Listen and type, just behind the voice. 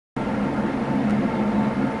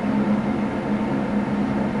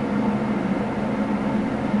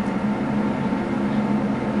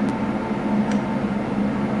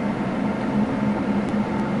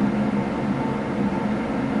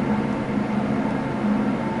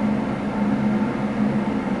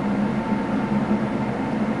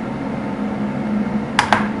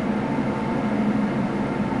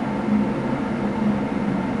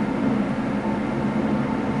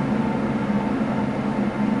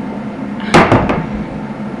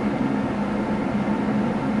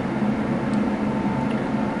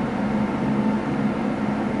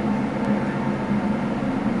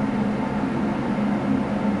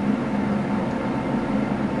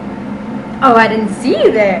I didn't see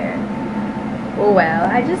you there. Oh well,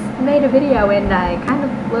 I just made a video and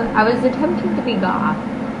I was attempting to be goth,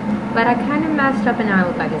 but I kind of messed up and now I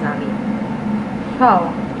look like a zombie.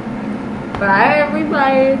 So, for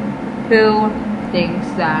everybody who thinks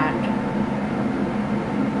that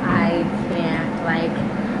I can't, like,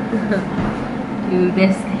 do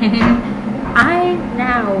this thing, I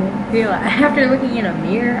now realize, after looking in a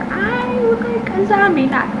mirror, I look like a zombie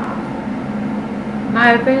knockoff.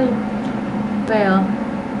 My fail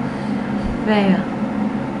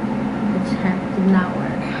attempt did not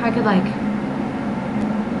work. I could like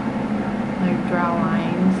draw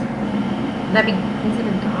lines. Would that be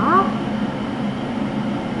considered goth?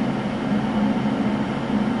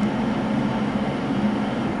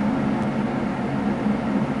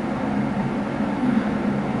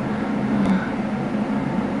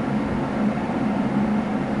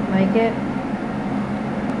 Like it?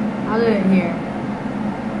 I'll do it here.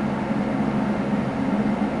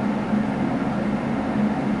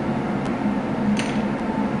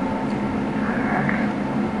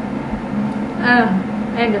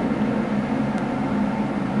 And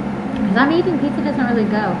zombie eating pizza doesn't really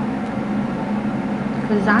go.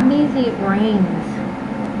 Because zombies eat brains,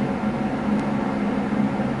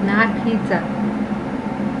 not pizza.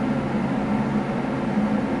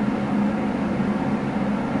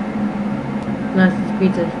 Unless it's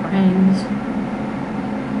pizza's brains.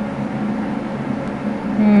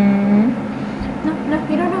 No,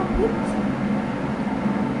 you don't know.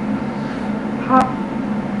 Hot.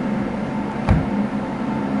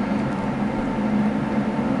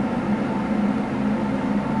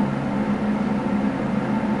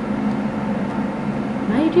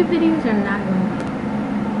 My YouTube videos are not going well.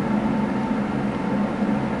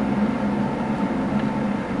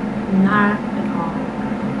 Not at all.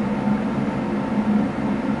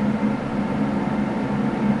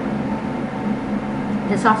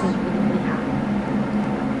 The sauce is really hot.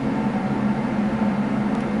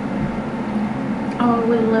 Oh,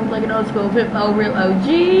 we live like an old school pip. Oh, real OG.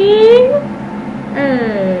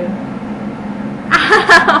 Hey.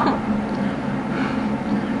 Ow.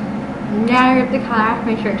 Now I ripped the collar off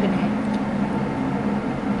my shirt today.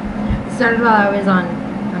 It started while I was on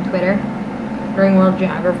Twitter during World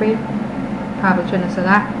Geography. Probably shouldn't have said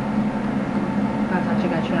that. But I thought you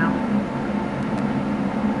guys should know.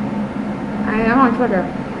 I am on Twitter.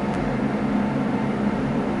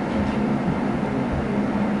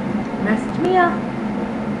 Message me up.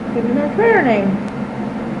 Give me their Twitter name.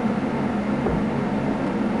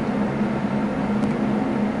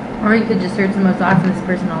 Or you could just search the most awesomest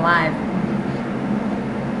person alive.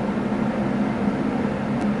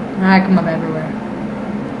 I come up everywhere.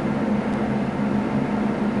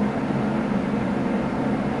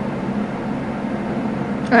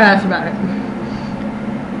 That's about it.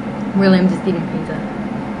 Really, I'm just eating pizza.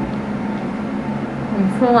 I'm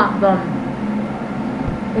still not done.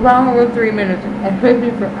 It's been over 3 minutes. It took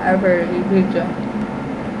me forever to eat pizza.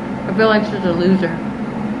 I feel like such a loser.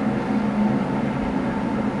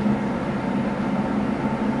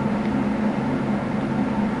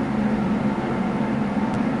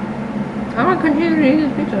 I'm gonna continue to eat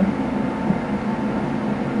this pizza.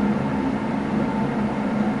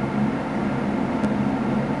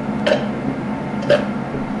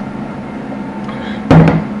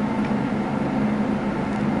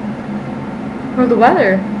 For the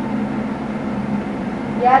weather.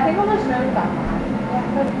 Yeah, I think all the snow's gone.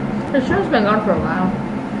 Yeah, the snow's been gone for a while.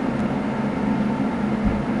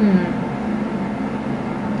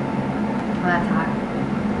 Oh, that's hot.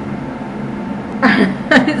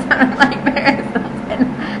 It sounded like Paris Hilton.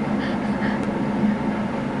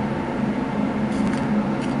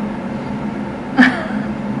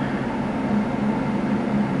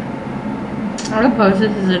 I'm gonna post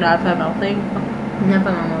this as an FML thing. An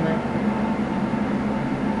FML moment.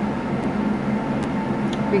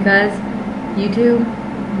 Because YouTube,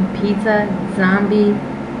 pizza, zombie,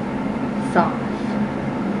 sauce.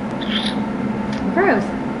 Gross.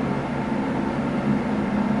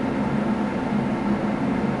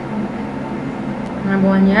 Number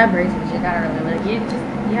one, you have braces, you gotta really live. You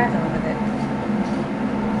have to live with it.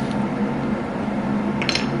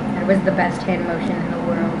 That was the best hand motion in the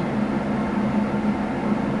world.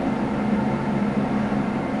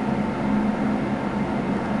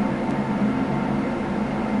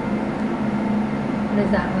 How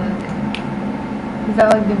does that look? Does that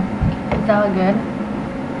look good? Does that look good?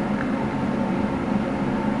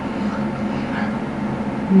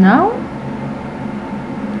 No?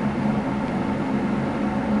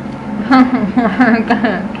 I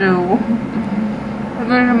can't do.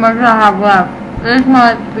 This is much I have left. This is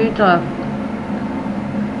my pizza.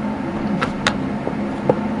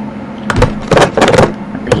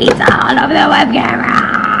 all over the web camera.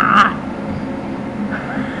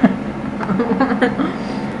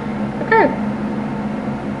 Okay.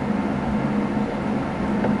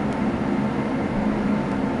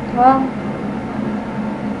 Well,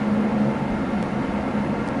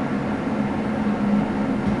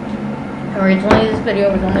 originally this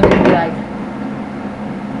video was only going to be like,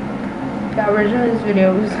 originally this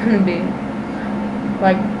video was going to be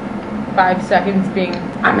like 5 seconds being,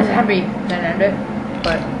 I'm a zombie, then end it,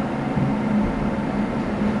 but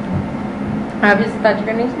I obviously thought you're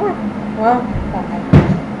going to need some more. Well,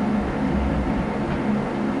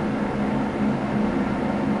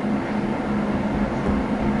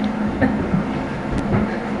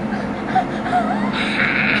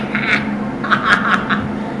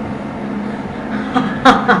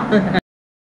 bye.